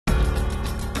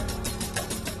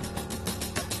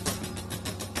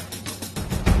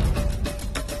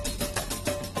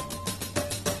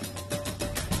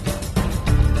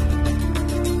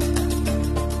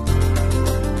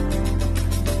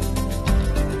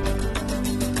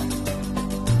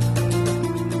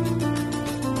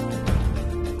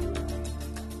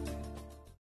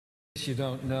You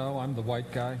don't know, I'm the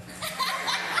white guy.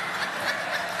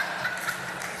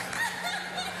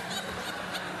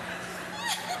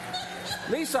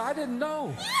 Lisa, I didn't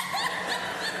know.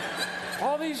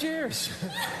 All these years.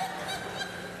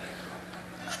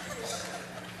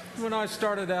 When I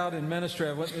started out in ministry,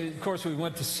 of course, we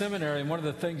went to seminary, and one of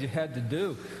the things you had to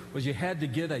do was you had to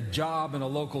get a job in a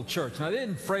local church. Now, I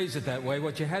didn't phrase it that way.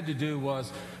 What you had to do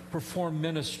was perform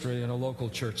ministry in a local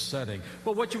church setting.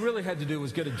 But what you really had to do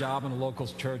was get a job in a local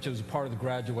church. It was a part of the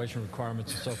graduation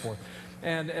requirements and so forth.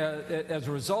 And as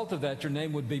a result of that, your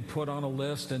name would be put on a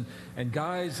list, and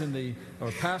guys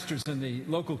or pastors in the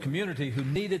local community who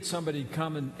needed somebody to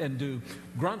come and do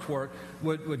grunt work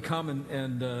would come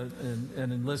and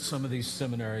enlist some of these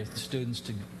seminary students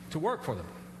to work for them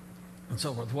and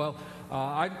so forth. Well,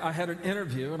 I had an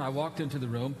interview, and I walked into the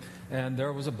room, and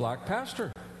there was a black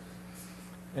pastor.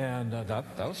 And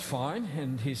that was fine.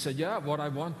 And he said, yeah, what I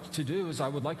want to do is I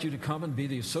would like you to come and be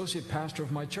the associate pastor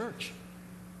of my church.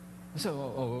 I said,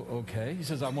 oh, okay. He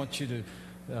says, I want you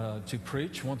to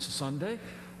preach once a Sunday.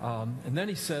 And then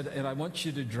he said, and I want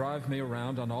you to drive me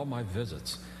around on all my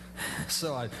visits.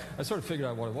 So I sort of figured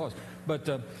out what it was. But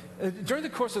during the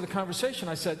course of the conversation,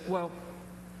 I said, well,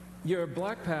 you're a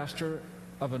black pastor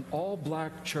of an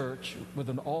all-black church with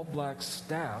an all-black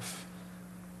staff.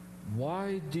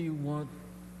 Why do you want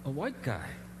a white guy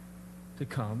to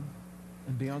come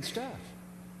and be on staff?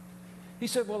 He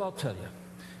said, well, I'll tell you.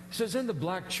 He says, in the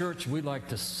black church, we like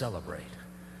to celebrate.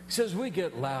 He says, we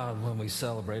get loud when we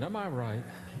celebrate. Am I right?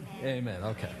 Amen.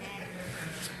 Okay.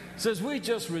 He says, we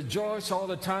just rejoice all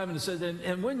the time. And he says,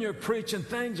 and when you're preaching,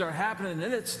 things are happening,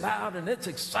 and it's loud, and it's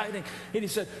exciting. And he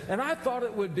said, and I thought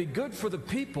it would be good for the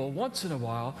people once in a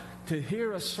while to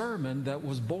hear a sermon that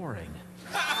was boring.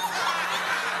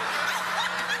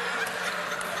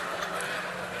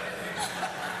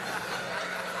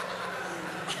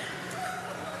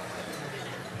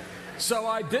 So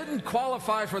I didn't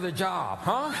qualify for the job,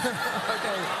 huh?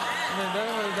 Okay,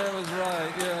 that was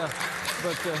right, yeah.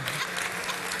 But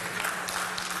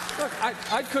look,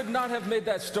 I could not have made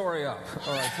that story up.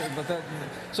 All right, but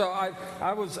so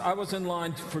I was in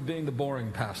line for being the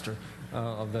boring pastor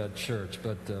of that church.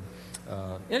 But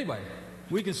anyway,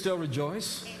 we can still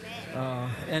rejoice,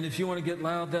 and if you want to get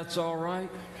loud, that's all right.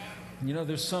 You know,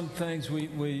 there's some things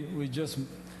we just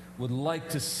would like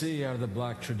to see out of the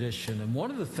black tradition, and one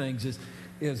of the things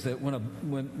is that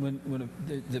when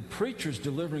the preacher's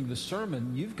delivering the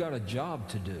sermon, you've got a job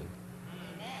to do,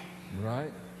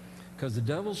 right? Because the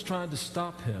devil's trying to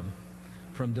stop him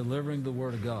from delivering the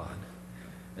Word of God,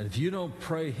 and if you don't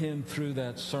pray him through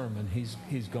that sermon,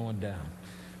 he's going down.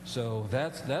 So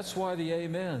that's why the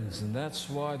amens, and that's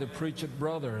why the preach it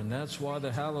brother, and that's why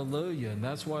the hallelujah, and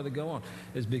that's why the go on,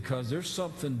 is because there's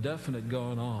something definite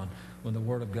going on when the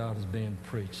Word of God is being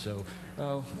preached. So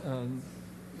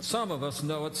some of us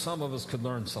know it. Some of us could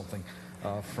learn something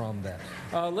from that.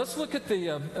 Let's look at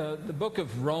the book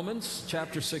of Romans,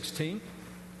 chapter 16.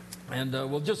 And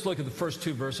we'll just look at the first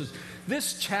two verses.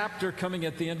 This chapter coming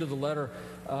at the end of the letter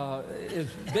is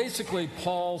basically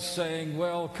Paul saying,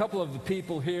 well, a couple of the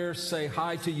people here say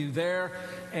hi to you there,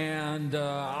 and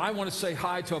I want to say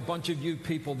hi to a bunch of you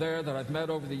people there that I've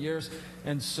met over the years.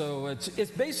 And so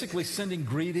it's basically sending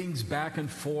greetings back and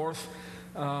forth.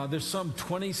 There's some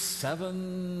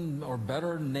 27 or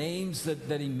better names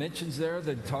that he mentions there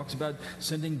that he talks about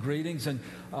sending greetings. And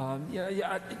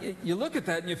you look at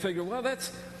that and you figure, well,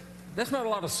 that's not a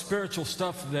lot of spiritual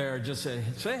stuff there. Just say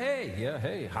hey, yeah,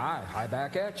 hey, hi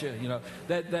back at you,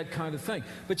 that kind of thing.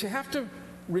 But you have to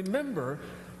remember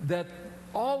that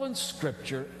all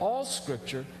Scripture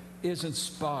is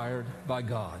inspired by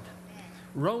God.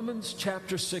 Romans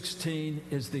chapter 16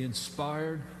 is the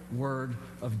inspired Word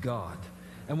of God.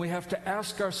 And we have to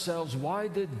ask ourselves, why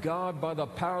did God, by the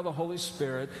power of the Holy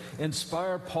Spirit,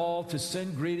 inspire Paul to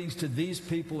send greetings to these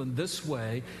people in this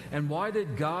way? And why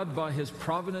did God, by His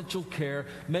providential care,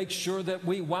 make sure that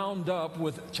we wound up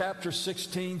with chapter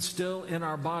 16 still in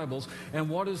our Bibles? And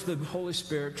what is the Holy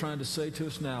Spirit trying to say to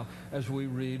us now as we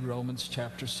read Romans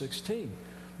chapter 16?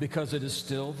 Because it is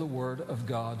still the Word of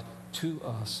God to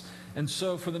us. And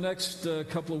so for the next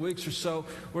couple of weeks or so,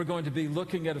 we're going to be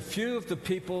looking at a few of the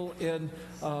people in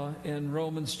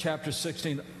Romans chapter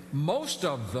 16. Most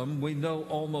of them, we know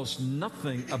almost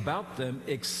nothing about them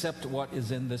except what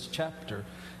is in this chapter.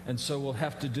 And so we'll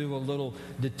have to do a little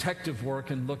detective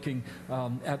work in looking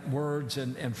at words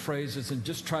and phrases and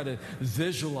just try to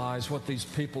visualize what these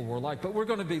people were like. But we're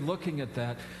going to be looking at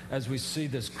that as we see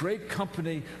this great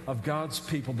company of God's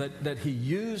people that he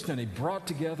used and he brought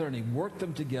together and he worked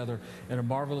them together in a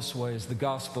marvelous way as the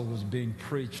gospel was being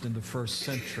preached in the first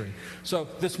century. So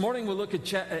this morning we'll look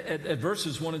at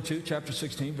verses 1 and 2, chapter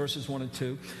 16, verses 1 and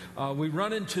 2. We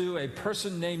run into a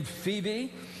person named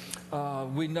Phoebe.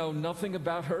 We know nothing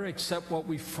about her except what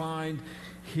we find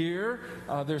here.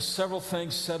 There's several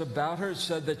things said about her. It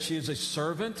said that she is a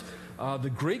servant.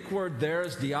 The Greek word there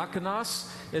is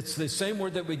diakonos. It's the same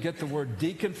word that we get the word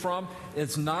deacon from.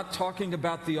 It's not talking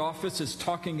about the office. It's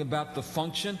talking about the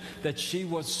function, that she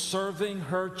was serving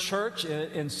her church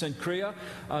in Cenchrea,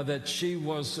 that she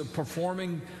was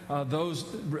performing those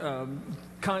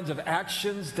kinds of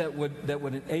actions that would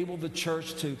enable the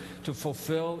church to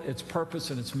fulfill its purpose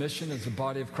and its mission as the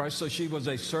body of Christ. So she was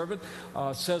a servant.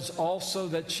 Says also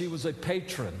that she was a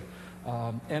patron.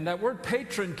 And that word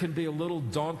patron can be a little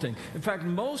daunting. In fact,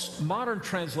 most modern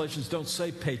translations don't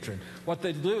say patron. What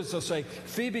they do is they'll say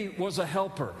Phoebe was a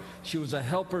helper. She was a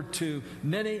helper to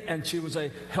many, and she was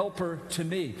a helper to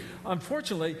me.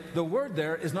 Unfortunately, the word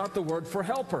there is not the word for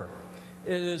helper.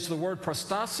 It is the word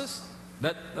prostasis.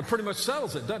 That pretty much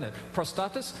settles it, doesn't it?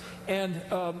 Prostasis. And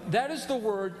that is the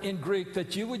word in Greek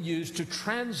that you would use to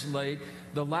translate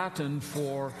the Latin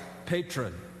for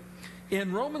patron.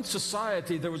 In Roman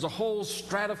society, there was a whole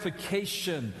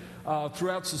stratification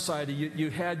throughout society.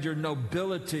 You had your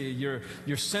nobility,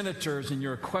 your senators and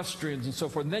your equestrians and so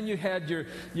forth. And then you had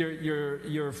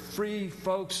your free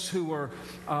folks who were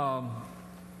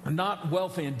not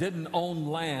wealthy and didn't own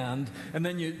land, and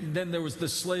then there was the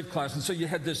slave class, and so you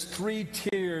had this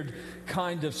three-tiered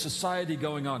kind of society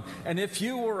going on. And if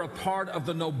you were a part of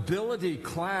the nobility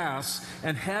class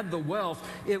and had the wealth,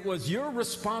 it was your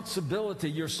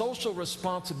responsibility, your social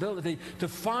responsibility, to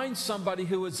find somebody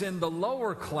who was in the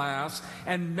lower class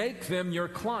and make them your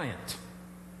client.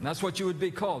 And that's what you would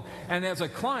be called. And as a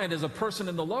client, as a person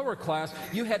in the lower class,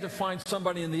 you had to find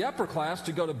somebody in the upper class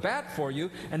to go to bat for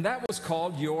you, and that was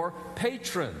called your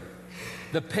patron.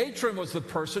 The patron was the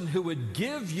person who would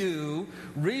give you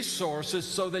resources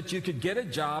so that you could get a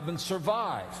job and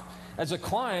survive. As a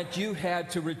client, you had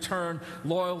to return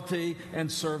loyalty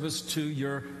and service to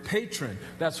your patron.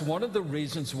 That's one of the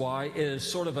reasons why it is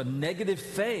sort of a negative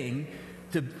thing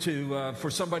for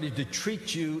somebody to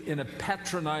treat you in a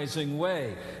patronizing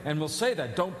way. And we'll say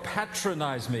that, don't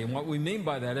patronize me. And what we mean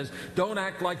by that is, don't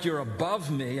act like you're above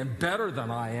me and better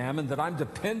than I am and that I'm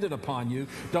dependent upon you.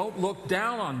 Don't look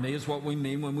down on me is what we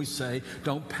mean when we say,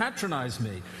 don't patronize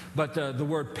me. But the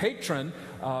word patron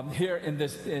here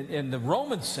in the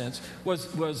Roman sense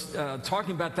was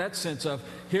talking about that sense of,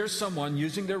 here's someone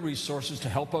using their resources to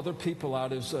help other people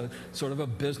out as a sort of a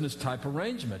business type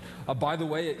arrangement. By the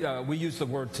way, we use the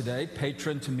word today,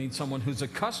 patron, to mean someone who's a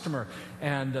customer.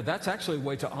 And that's actually a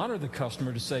way to honor the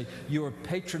customer, to say, you are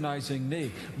patronizing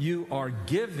me. You are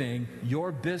giving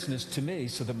your business to me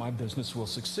so that my business will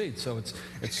succeed. So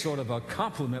it's sort of a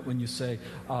compliment when you say,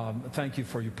 thank you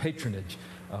for your patronage.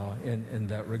 In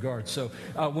that regard. So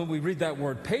when we read that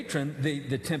word patron,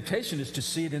 the temptation is to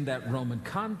see it in that Roman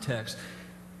context.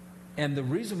 And the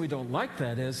reason we don't like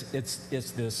that is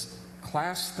it's this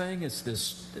class thing, it's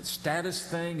this status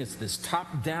thing, it's this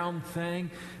top-down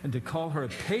thing. And to call her a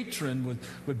patron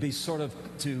would be sort of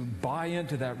to buy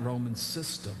into that Roman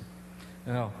system.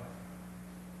 Now,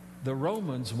 the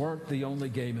Romans weren't the only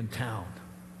game in town.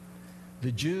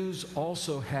 The Jews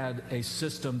also had a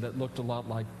system that looked a lot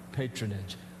like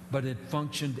patronage, but it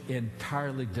functioned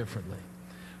entirely differently.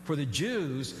 For the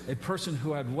Jews, a person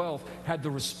who had wealth had the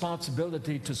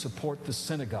responsibility to support the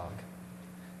synagogue.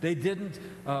 They didn't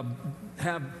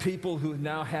have people who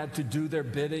now had to do their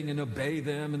bidding and obey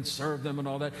them and serve them and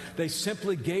all that. They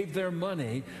simply gave their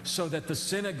money so that the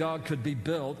synagogue could be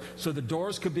built, so the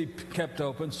doors could be kept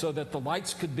open, so that the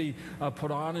lights could be put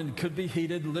on and could be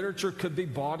heated, literature could be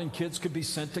bought, and kids could be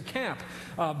sent to camp.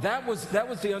 That was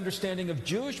the understanding of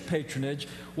Jewish patronage,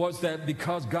 was that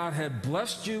because God had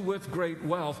blessed you with great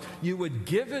wealth, you would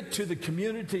give it to the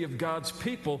community of God's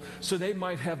people so they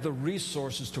might have the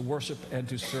resources to worship and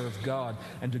to serve God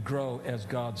and to grow as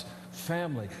God's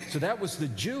family. So that was the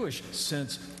Jewish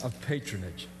sense of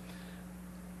patronage.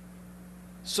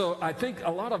 So I think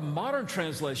a lot of modern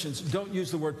translations don't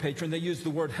use the word patron. They use the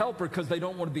word helper because they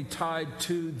don't want to be tied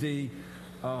to the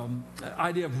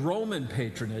idea of Roman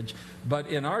patronage. But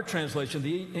in our translation,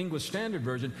 the English Standard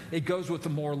Version, it goes with the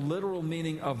more literal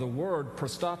meaning of the word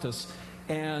prostatis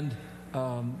and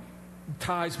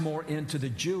ties more into the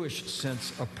Jewish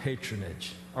sense of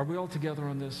patronage. Are we all together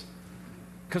on this?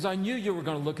 because I knew you were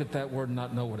going to look at that word and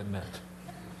not know what it meant.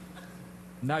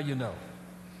 Now you know.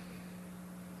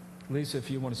 Lisa,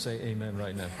 if you want to say amen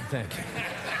right now. Thank you.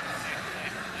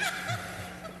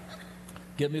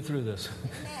 Get me through this.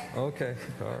 Okay,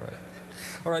 all right.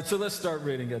 All right, so let's start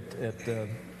reading at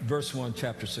verse 1,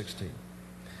 chapter 16. It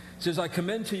says, I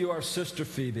commend to you our sister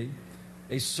Phoebe,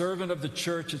 a servant of the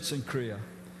church at Cenchrea,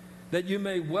 that you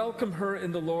may welcome her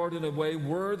in the Lord in a way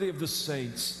worthy of the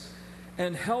saints,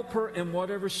 and help her in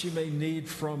whatever she may need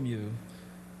from you,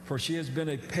 for she has been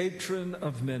a patron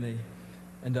of many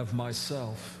and of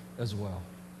myself as well.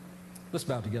 Let's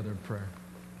bow together in prayer.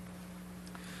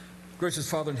 Gracious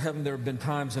Father in heaven, there have been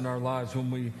times in our lives when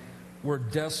we were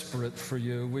desperate for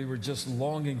you. We were just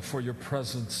longing for your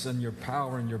presence and your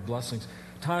power and your blessings.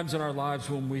 Times in our lives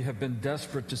when we have been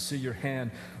desperate to see your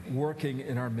hand working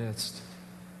in our midst.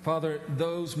 Father,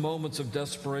 those moments of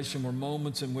desperation were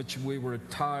moments in which we were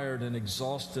tired and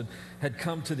exhausted, had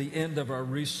come to the end of our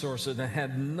resources and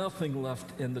had nothing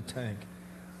left in the tank.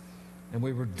 And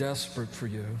we were desperate for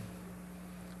you.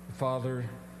 Father,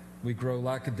 we grow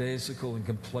lackadaisical and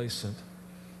complacent.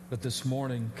 But this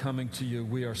morning, coming to you,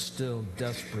 we are still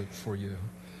desperate for you.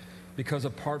 Because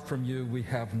apart from you, we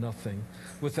have nothing.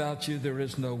 Without you, there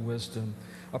is no wisdom.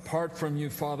 Apart from you,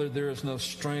 Father, there is no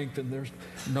strength and there's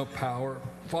no power.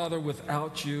 Father,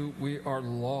 without you, we are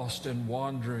lost and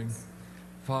wandering.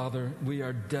 Father, we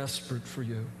are desperate for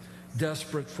you.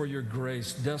 Desperate for your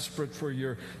grace. Desperate for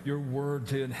your word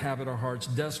to inhabit our hearts.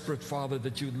 Desperate, Father,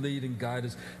 that you would lead and guide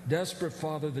us. Desperate,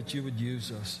 Father, that you would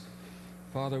use us.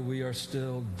 Father, we are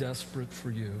still desperate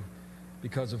for you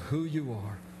because of who you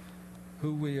are,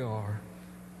 who we are,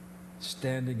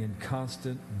 standing in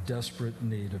constant, desperate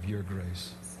need of your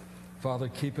grace. Father,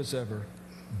 keep us ever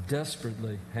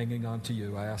desperately hanging on to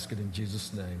you. I ask it in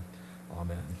Jesus' name.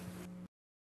 Amen.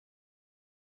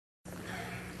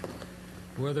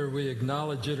 Whether we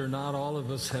acknowledge it or not, all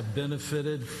of us have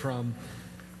benefited from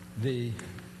the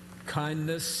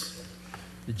kindness,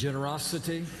 the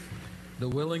generosity, the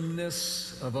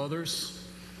willingness of others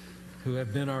who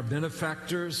have been our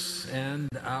benefactors and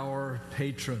our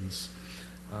patrons.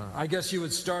 I guess you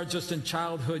would start just in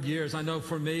childhood years. I know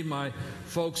for me, my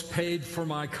folks paid for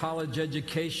my college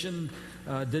education,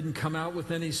 didn't come out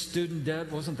with any student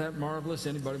debt. Wasn't that marvelous?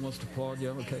 Anybody wants to applaud? Yeah,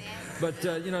 okay. But,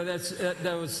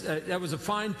 that was a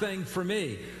fine thing for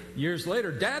me. Years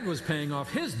later, Dad was paying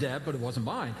off his debt, but it wasn't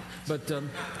mine. But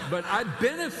I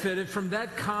benefited from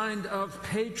that kind of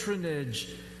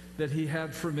patronage that he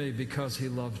had for me because he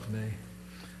loved me.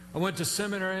 I went to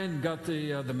seminary and got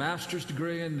the master's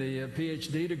degree and the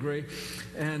PhD degree.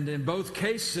 And in both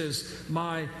cases,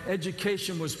 my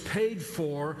education was paid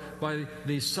for by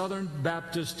the Southern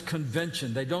Baptist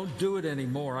Convention. They don't do it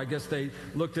anymore. I guess they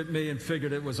looked at me and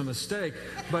figured it was a mistake.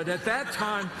 But at that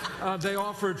time, they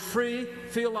offered free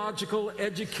theological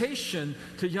education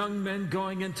to young men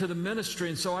going into the ministry.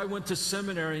 And so I went to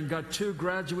seminary and got 2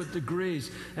 graduate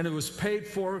degrees. And it was paid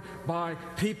for by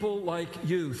people like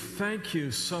you. Thank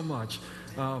you so much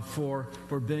for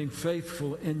being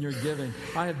faithful in your giving.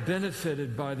 I have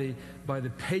benefited by the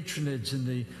patronage and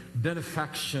the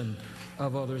benefaction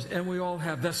of others, and we all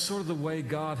have. That's sort of the way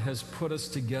God has put us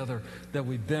together, that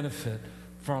we benefit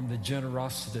from the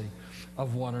generosity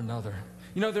of one another.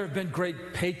 You know, there have been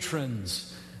great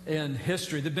patrons in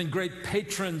history. There have been great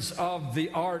patrons of the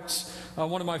arts.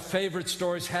 One of my favorite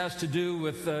stories has to do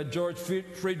with George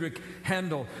Friedrich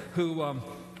Handel, who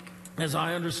as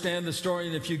I understand the story,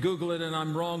 and if you Google it and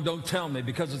I'm wrong, don't tell me,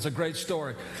 because it's a great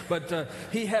story. But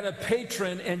he had a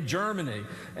patron in Germany,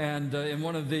 and in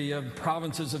one of the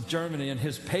provinces of Germany, and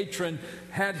his patron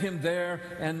had him there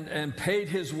and paid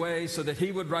his way so that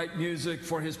he would write music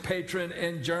for his patron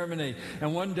in Germany.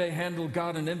 And one day Handel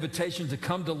got an invitation to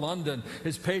come to London.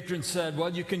 His patron said, well,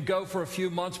 you can go for a few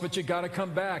months, but you got to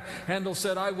come back. Handel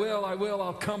said, I will,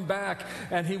 I'll come back.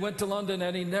 And he went to London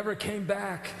and he never came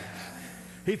back.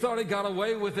 He thought he got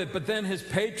away with it, but then his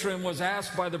patron was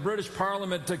asked by the British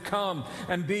Parliament to come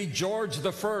and be George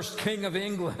I, King of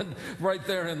England, right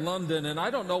there in London. And I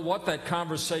don't know what that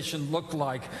conversation looked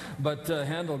like, but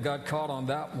Handel got caught on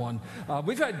that one.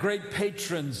 We've had great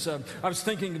patrons. I was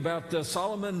thinking about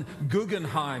Solomon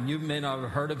Guggenheim. You may not have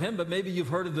heard of him, but maybe you've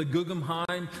heard of the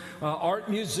Guggenheim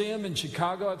Art Museum in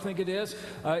Chicago, I think it is.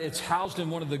 It's housed in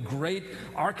one of the great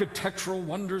architectural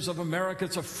wonders of America.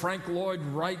 It's a Frank Lloyd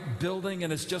Wright building, and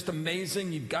and it's just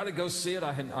amazing. You've got to go see it.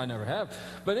 I never have.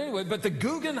 But anyway, but the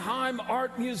Guggenheim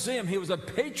Art Museum, he was a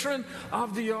patron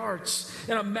of the arts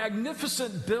in a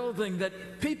magnificent building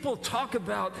that people talk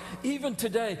about even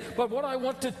today. But what I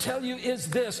want to tell you is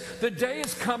this: the day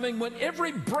is coming when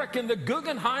every brick in the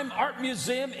Guggenheim Art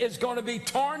Museum is going to be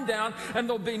torn down, and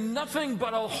there'll be nothing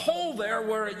but a hole there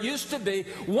where it used to be.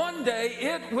 One day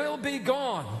it will be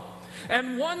gone.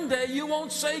 And one day you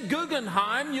won't say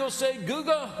Guggenheim, you'll say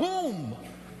Guggenheim.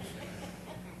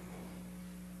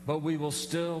 But we will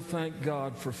still thank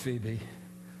God for Phoebe,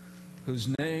 whose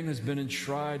name has been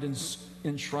enshrined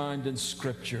in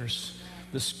Scriptures.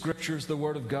 The Scriptures, the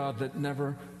Word of God that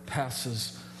never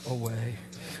passes away.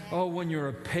 Oh, when you're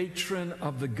a patron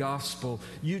of the gospel,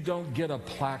 you don't get a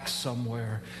plaque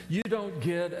somewhere. You don't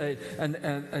get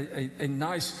a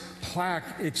nice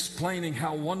plaque explaining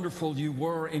how wonderful you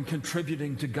were in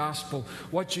contributing to gospel.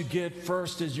 What you get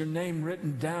first is your name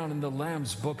written down in the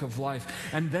Lamb's Book of Life.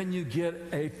 And then you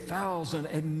get 1,000,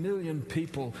 1,000,000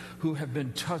 people who have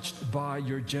been touched by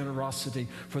your generosity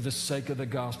for the sake of the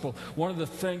gospel. One of the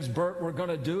things, Bert, we're going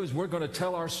to do is we're going to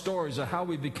tell our stories of how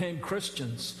we became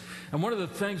Christians. And one of the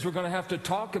things we're going to have to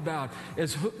talk about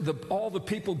is all the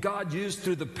people God used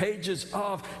through the pages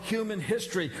of human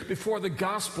history before the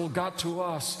gospel got to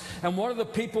us. And one of the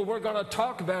people we're going to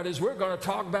talk about is we're going to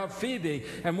talk about Phoebe.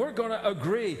 And we're going to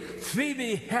agree,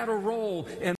 Phoebe had a role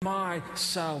in my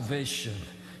salvation.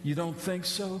 You don't think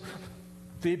so?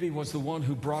 Phoebe was the one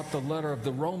who brought the letter of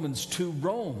the Romans to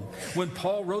Rome. When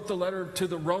Paul wrote the letter to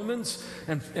the Romans,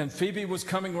 and Phoebe was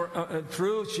coming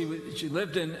through, she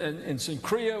lived in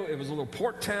Cenchrea. It was a little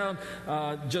port town,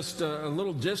 just a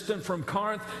little distant from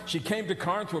Corinth. She came to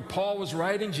Corinth where Paul was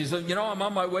writing. She said, I'm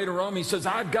on my way to Rome. He says,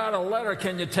 I've got a letter.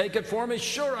 Can you take it for me?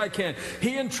 Sure, I can.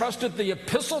 He entrusted the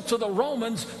epistle to the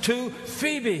Romans to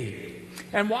Phoebe.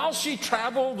 And while she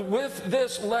traveled with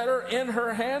this letter in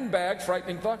her handbag,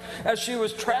 frightening thought, as she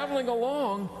was traveling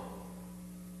along,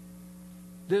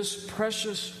 this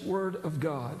precious Word of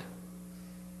God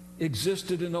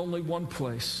existed in only one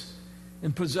place,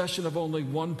 in possession of only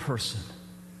one person,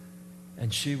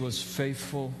 and she was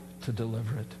faithful to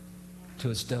deliver it to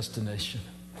its destination.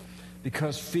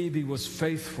 Because Phoebe was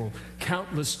faithful,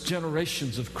 countless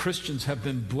generations of Christians have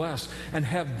been blessed and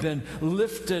have been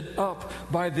lifted up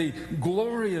by the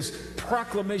glorious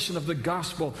proclamation of the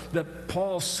gospel that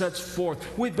Paul sets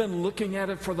forth. We've been looking at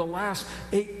it for the last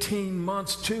 18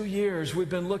 months, 2 years. We've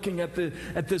been looking at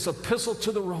this epistle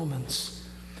to the Romans.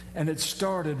 And it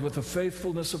started with the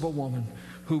faithfulness of a woman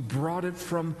who brought it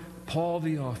from Paul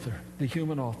the author, the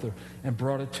human author, and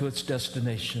brought it to its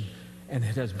destination. And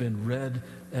it has been read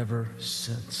ever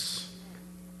since.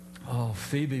 Oh,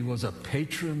 Phoebe was a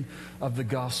patron of the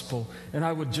gospel. And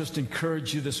I would just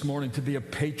encourage you this morning to be a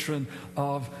patron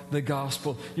of the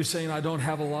gospel. You're saying, I don't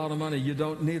have a lot of money. You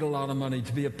don't need a lot of money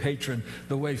to be a patron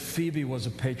the way Phoebe was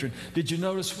a patron. Did you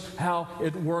notice how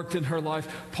it worked in her life?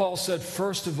 Paul said,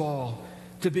 first of all,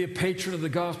 to be a patron of the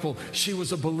gospel, she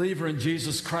was a believer in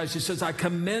Jesus Christ. He says, I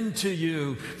commend to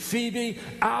you, Phoebe,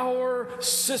 our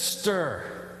sister.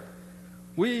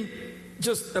 We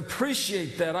just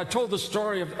appreciate that. I told the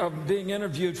story of being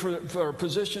interviewed for a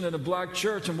position in a black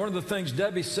church, and one of the things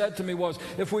Debbie said to me was,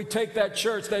 if we take that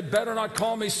church, they better not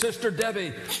call me Sister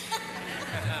Debbie.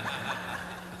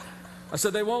 I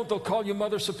said, they won't. They'll call you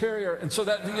Mother Superior. And so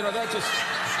that, that just...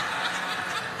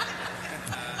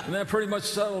 and that pretty much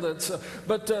settled it. So,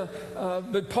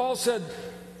 but Paul said,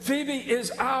 Phoebe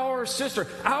is our sister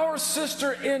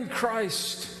in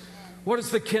Christ. What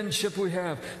is the kinship we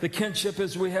have? The kinship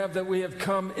is we have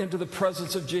come into the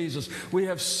presence of Jesus. We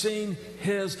have seen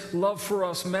His love for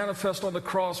us manifest on the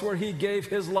cross where He gave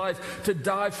His life to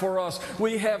die for us.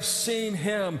 We have seen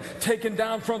Him taken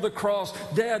down from the cross,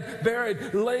 dead,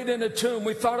 buried, laid in a tomb.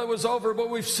 We thought it was over, but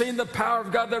we've seen the power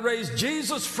of God that raised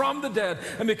Jesus from the dead.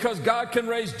 And because God can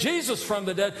raise Jesus from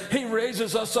the dead, He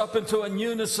raises us up into a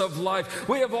newness of life.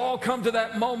 We have all come to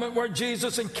that moment where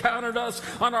Jesus encountered us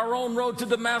on our own road to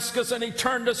Damascus, and He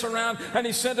turned us around and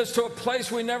He sent us to a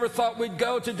place we never thought we'd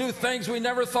go, to do things we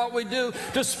never thought we'd do,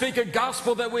 to speak a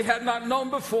gospel that we had not known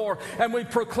before. And we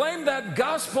proclaim that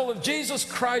gospel of Jesus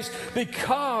Christ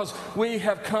because we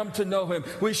have come to know Him.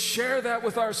 We share that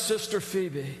with our sister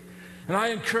Phoebe. And I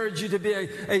encourage you to be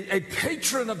a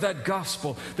patron of that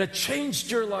gospel that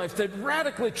changed your life, that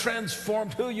radically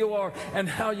transformed who you are and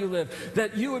how you live,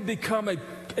 that you would become a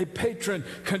patron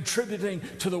contributing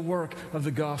to the work of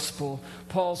the gospel.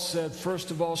 Paul said,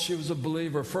 first of all, she was a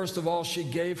believer. First of all, she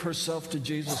gave herself to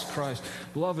Jesus Christ.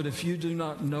 Beloved, if you do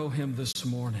not know Him this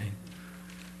morning,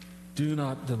 do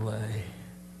not delay.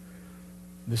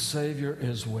 The Savior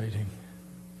is waiting.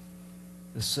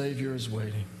 The Savior is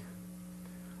waiting.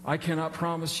 I cannot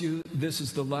promise you this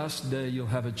is the last day you'll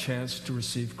have a chance to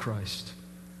receive Christ.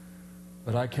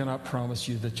 But I cannot promise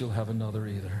you that you'll have another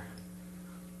either.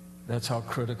 That's how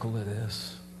critical it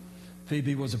is.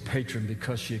 Phoebe was a patron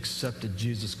because she accepted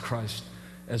Jesus Christ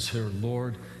as her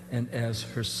Lord and as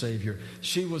her Savior.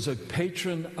 She was a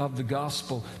patron of the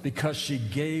gospel because she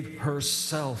gave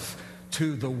herself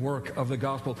to the work of the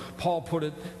gospel. Paul put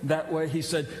it that way. He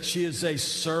said she is a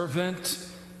servant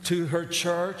to her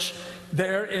church.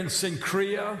 There in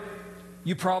Cenchrea,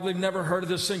 you probably never heard of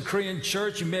the Cenchrean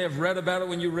church. You may have read about it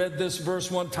when you read this verse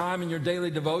one time in your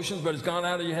daily devotions, but it's gone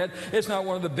out of your head. It's not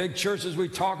one of the big churches we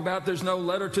talk about. There's no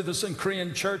letter to the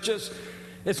Cenchrean churches.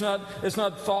 It's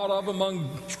not thought of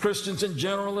among Christians in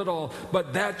general at all.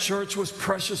 But that church was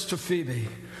precious to Phoebe.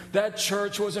 That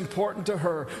church was important to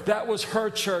her. That was her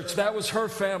church. That was her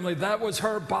family. That was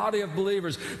her body of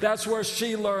believers. That's where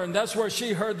she learned. That's where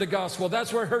she heard the gospel.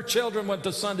 That's where her children went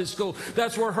to Sunday school.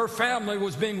 That's where her family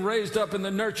was being raised up in the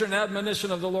nurture and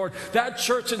admonition of the Lord. That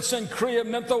church in Cenchrea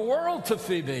meant the world to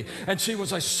Phoebe, and she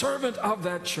was a servant of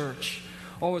that church.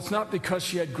 Oh, it's not because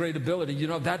she had great ability. You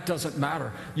know, that doesn't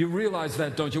matter. You realize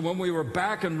that, don't you? When we were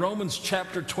back in Romans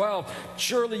chapter 12,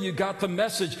 surely you got the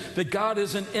message that God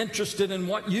isn't interested in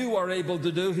what you are able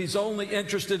to do. He's only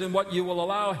interested in what you will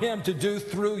allow Him to do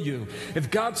through you. If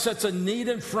God sets a need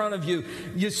in front of you,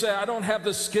 you say, I don't have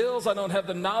the skills, I don't have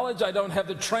the knowledge, I don't have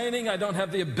the training, I don't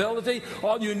have the ability.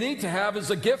 All you need to have is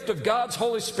the gift of God's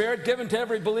Holy Spirit given to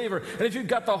every believer. And if you've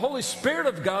got the Holy Spirit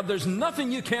of God, there's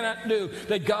nothing you cannot do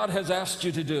that God has asked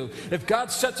you to do. If God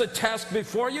sets a task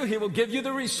before you, He will give you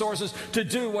the resources to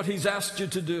do what He's asked you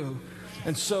to do.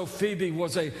 And so Phoebe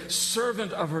was a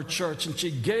servant of her church, and she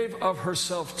gave of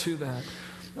herself to that.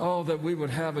 Oh, that we would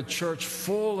have a church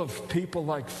full of people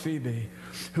like Phoebe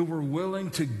who were willing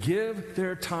to give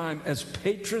their time as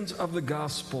patrons of the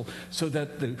gospel so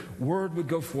that the word would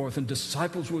go forth and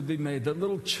disciples would be made, that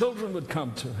little children would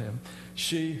come to Him.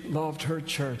 She loved her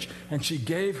church, and she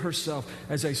gave herself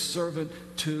as a servant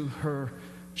to her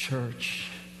church.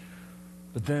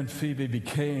 But then Phoebe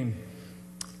became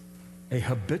a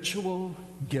habitual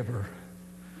giver,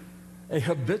 a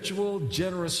habitual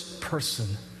generous person.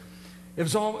 It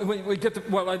was all, we get the,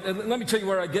 well, let me tell you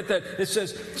where I get that. It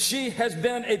says, she has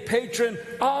been a patron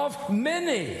of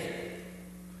many.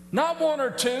 Not one or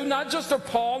two, not just of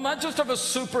Paul, not just of a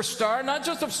superstar, not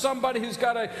just of somebody who's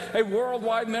got a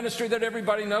worldwide ministry that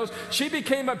everybody knows. She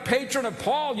became a patron of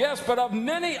Paul, yes, but of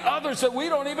many others that we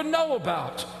don't even know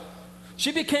about.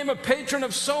 She became a patron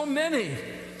of so many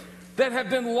that have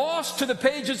been lost to the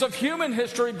pages of human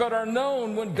history but are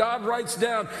known when God writes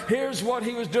down, here's what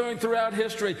He was doing throughout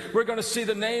history. We're going to see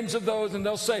the names of those, and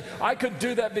they'll say, I could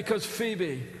do that because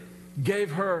Phoebe gave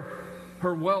her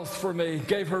wealth for me,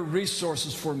 gave her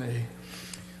resources for me.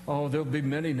 Oh, there'll be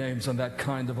many names on that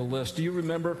kind of a list. Do you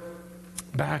remember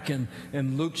back in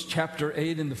Luke chapter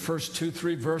 8 in the first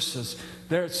 2-3 verses,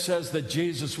 there it says that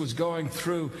Jesus was going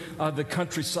through the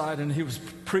countryside and He was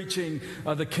preaching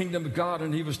the kingdom of God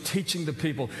and He was teaching the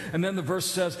people. And then the verse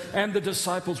says, and the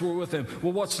disciples were with Him.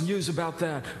 Well, what's news about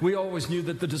that? We always knew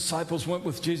that the disciples went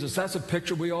with Jesus. That's a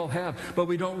picture we all have. But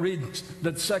we don't read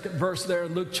the second verse there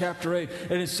in Luke chapter 8.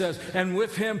 And it says, and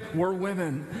with Him were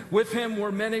women. With Him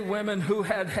were many women who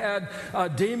had had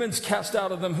demons cast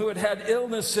out of them, who had had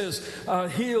illnesses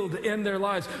healed in their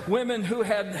lives. Women who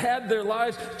had had their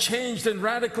lives changed and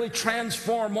radically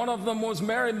transformed. One of them was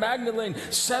Mary Magdalene,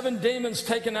 7 demons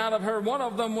taken out of her. One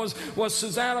of them was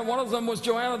Susanna. One of them was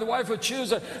Joanna, the wife of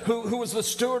Chuza, who was the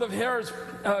steward of Herod's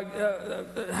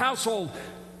household.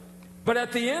 But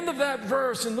at the end of that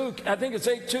verse in Luke, I think it's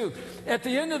 8:2, at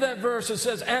the end of that verse it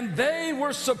says, and they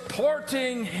were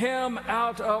supporting Him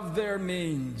out of their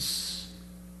means.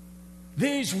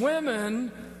 These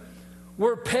women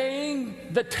were paying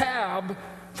the tab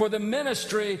for the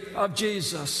ministry of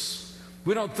Jesus.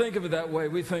 We don't think of it that way.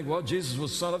 We think, well, Jesus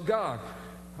was Son of God.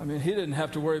 I mean, He didn't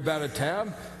have to worry about a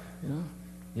tab.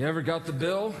 You ever got the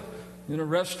bill in a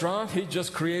restaurant? He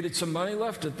just created some money,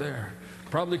 left it there.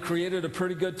 Probably created a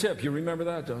pretty good tip. You remember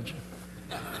that, don't you?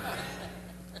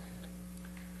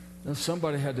 Now,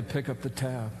 somebody had to pick up the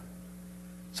tab.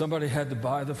 Somebody had to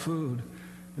buy the food.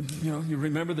 You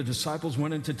remember the disciples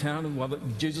went into town, and while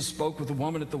Jesus spoke with the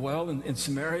woman at the well in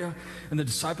Samaria, and the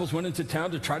disciples went into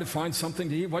town to try to find something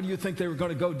to eat. What do you think they were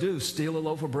going to go do? Steal a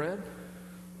loaf of bread?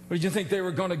 What did you think they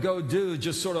were going to go do?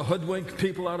 Just sort of hoodwink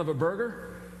people out of a burger?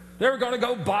 They were going to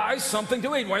go buy something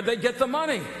to eat. Where'd they get the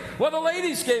money? Well, the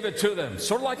ladies gave it to them,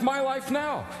 sort of like my life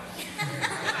now.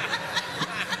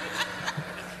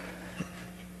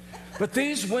 But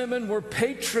these women were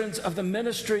patrons of the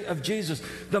ministry of Jesus.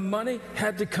 The money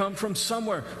had to come from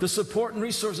somewhere. The support and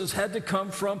resources had to come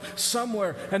from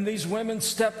somewhere. And these women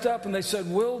stepped up and they said,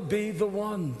 we'll be the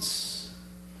ones.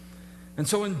 And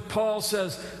so when Paul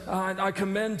says, I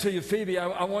commend to you Phoebe,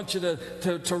 I want you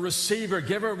to receive her,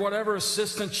 give her whatever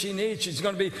assistance she needs. She's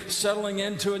going to be settling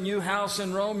into a new house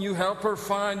in Rome. You help her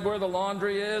find where the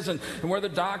laundry is and where the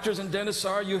doctors and dentists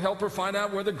are. You help her find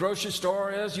out where the grocery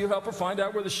store is. You help her find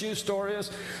out where the shoe store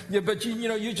is. Yeah, but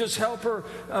you just help her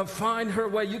find her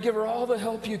way. You give her all the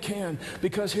help you can,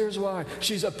 because here's why.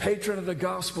 She's a patron of the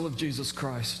gospel of Jesus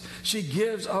Christ. She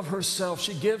gives of herself.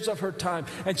 She gives of her time.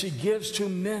 And she gives to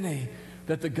many,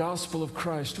 that the gospel of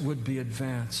Christ would be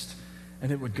advanced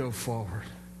and it would go forward.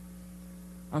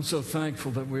 I'm so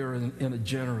thankful that we're in a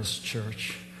generous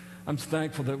church. I'm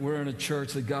thankful that we're in a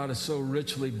church that God has so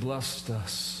richly blessed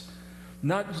us.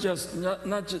 Not just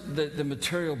the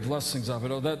material blessings of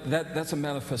it, that's a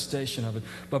manifestation of it,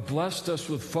 but blessed us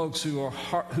with folks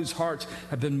whose hearts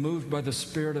have been moved by the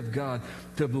Spirit of God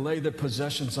to lay their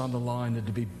possessions on the line and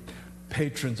to be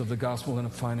patrons of the gospel in a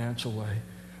financial way.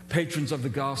 Patrons of the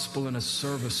gospel in a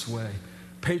service way.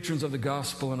 Patrons of the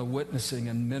gospel in a witnessing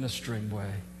and ministering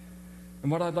way. And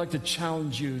what I'd like to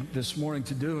challenge you this morning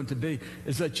to do and to be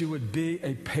is that you would be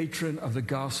a patron of the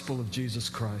gospel of Jesus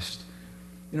Christ.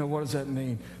 You know, what does that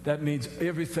mean? That means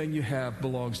everything you have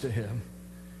belongs to Him.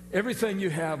 Everything you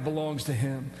have belongs to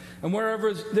Him. And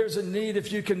wherever there's a need,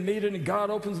 if you can meet it and God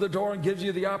opens the door and gives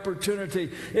you the opportunity,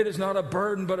 it is not a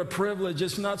burden but a privilege.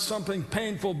 It's not something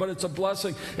painful, but it's a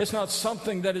blessing. It's not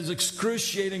something that is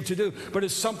excruciating to do, but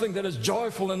it's something that is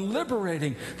joyful and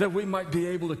liberating, that we might be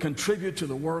able to contribute to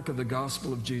the work of the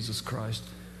gospel of Jesus Christ.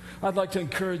 I'd like to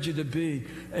encourage you to be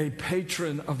a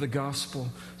patron of the gospel,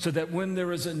 so that when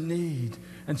there is a need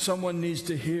and someone needs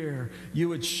to hear, you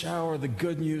would shower the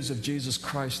good news of Jesus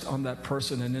Christ on that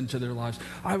person and into their lives.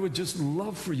 I would just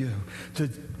love for you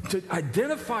to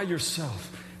identify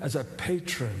yourself as a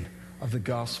patron of the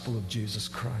gospel of Jesus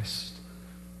Christ.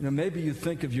 You know, maybe you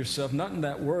think of yourself, not in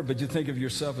that word, but you think of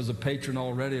yourself as a patron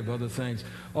already of other things.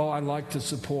 Oh, I like to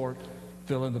support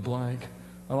fill in the blank.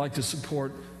 I like to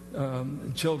support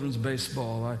children's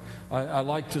baseball. I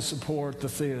like to support the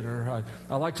theater.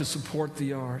 I like to support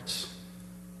the arts.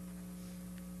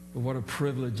 But what a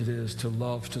privilege it is to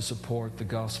love to support the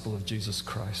gospel of Jesus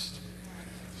Christ.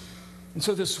 And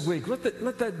so this week, let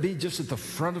that be just at the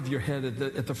front of your head,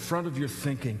 at the front of your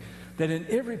thinking, that in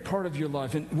every part of your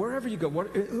life, and wherever you go,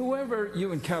 whoever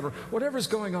you encounter, whatever's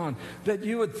going on, that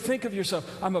you would think of yourself,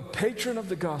 I'm a patron of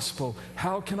the gospel.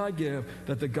 How can I give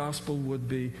that the gospel would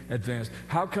be advanced?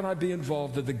 How can I be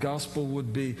involved that the gospel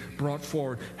would be brought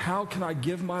forward? How can I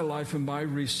give my life and my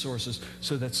resources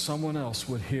so that someone else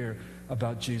would hear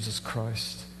about Jesus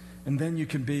Christ? And then you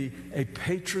can be a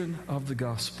patron of the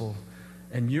gospel.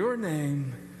 And your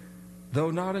name,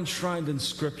 though not enshrined in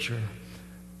Scripture,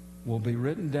 will be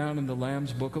written down in the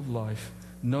Lamb's Book of Life,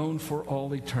 known for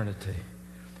all eternity.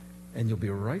 And you'll be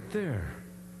right there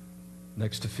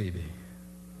next to Phoebe.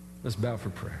 Let's bow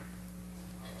for prayer.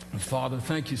 And Father,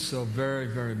 thank you so very,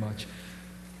 very much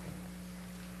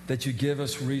that you give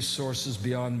us resources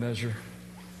beyond measure.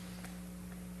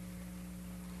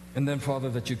 And then, Father,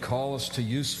 that you call us to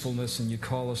usefulness and you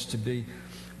call us to be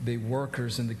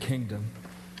workers in the kingdom.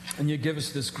 And you give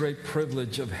us this great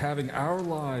privilege of having our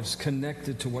lives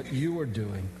connected to what you are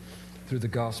doing through the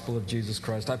gospel of Jesus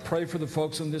Christ. I pray for the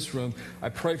folks in this room. I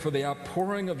pray for the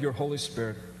outpouring of your Holy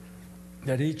Spirit,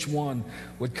 that each one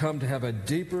would come to have a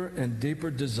deeper and deeper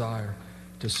desire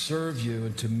to serve you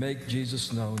and to make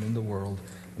Jesus known in the world.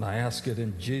 And I ask it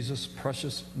in Jesus'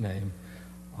 precious name.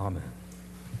 Amen.